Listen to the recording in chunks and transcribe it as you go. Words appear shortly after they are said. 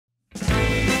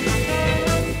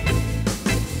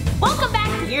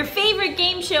your favorite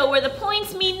game show where the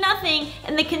points mean nothing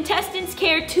and the contestants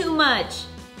care too much.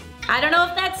 I don't know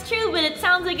if that's true, but it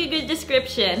sounds like a good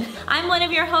description. I'm one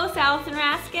of your hosts, Allison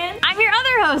Raskin. I'm your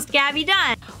other host, Gaby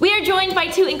Dunn. We are joined by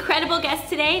two incredible guests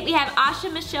today. We have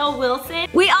Asha Michelle Wilson.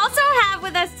 We also have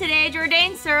with us today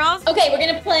Jourdain Searles. Okay, we're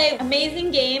gonna play an amazing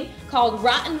game called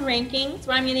Rotten Rankings,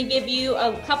 where I'm gonna give you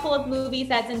a couple of movies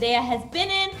that Zendaya has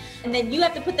been in, and then you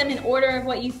have to put them in order of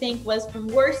what you think was from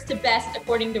worst to best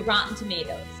according to Rotten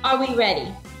Tomatoes. Are we ready?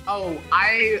 Oh,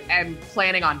 I am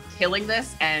planning on killing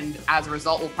this, and as a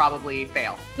result, will probably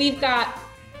fail. We've got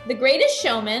The Greatest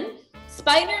Showman,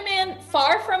 Spider-Man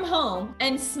Far From Home,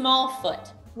 and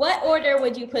Smallfoot. What order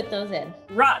would you put those in?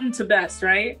 Rotten to best,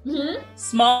 right? Mm-hmm.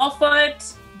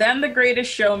 Smallfoot, then The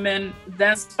Greatest Showman,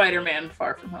 then Spider-Man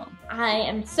Far From Home. I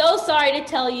am so sorry to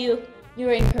tell you,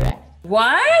 you're incorrect.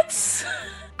 What?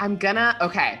 I'm gonna,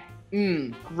 okay.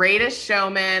 Greatest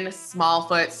Showman,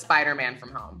 Smallfoot, Spider-Man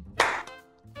From Home.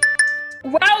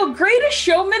 Wow, Greatest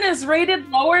Showman is rated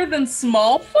lower than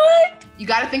Smallfoot? You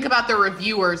gotta think about the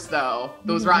reviewers though,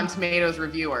 those Rotten Tomatoes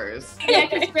reviewers. Yeah,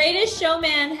 because Greatest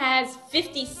Showman has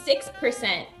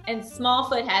 56% and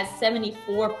Smallfoot has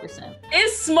 74%.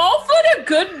 Is Smallfoot a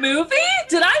good movie?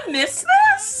 Did I miss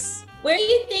this? Where do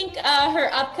you think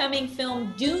her upcoming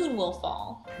film Dune will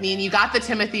fall? I mean, you got the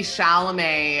Timothy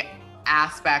Chalamet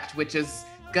aspect, which is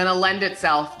gonna lend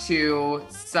itself to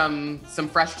some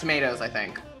fresh tomatoes, I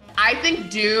think. I think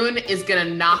Dune is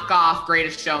gonna knock off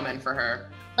Greatest Showman for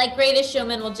her. Like Greatest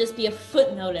Showman will just be a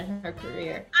footnote in her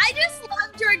career. I just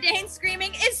love Jourdain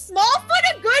screaming, "Is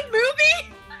Smallfoot a good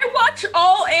movie?" I watch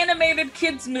all animated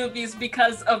kids movies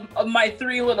because of my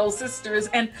three little sisters,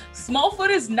 and Smallfoot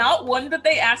is not one that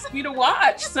they asked me to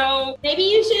watch, so... Maybe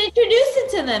you should introduce it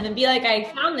to them and be like, I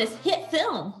found this hit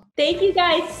film. Thank you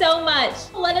guys so much.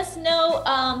 Let us know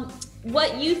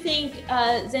what you think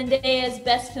Zendaya's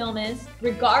best film is,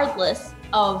 regardless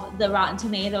of the Rotten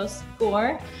Tomatoes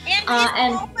score. And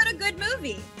is Smallfoot a good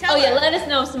movie? Tell us. Yeah, let us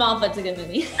know if Smallfoot's a good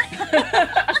movie.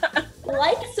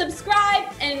 Like,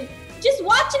 subscribe, and just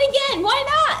watch it again. Why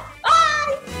not?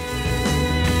 Bye!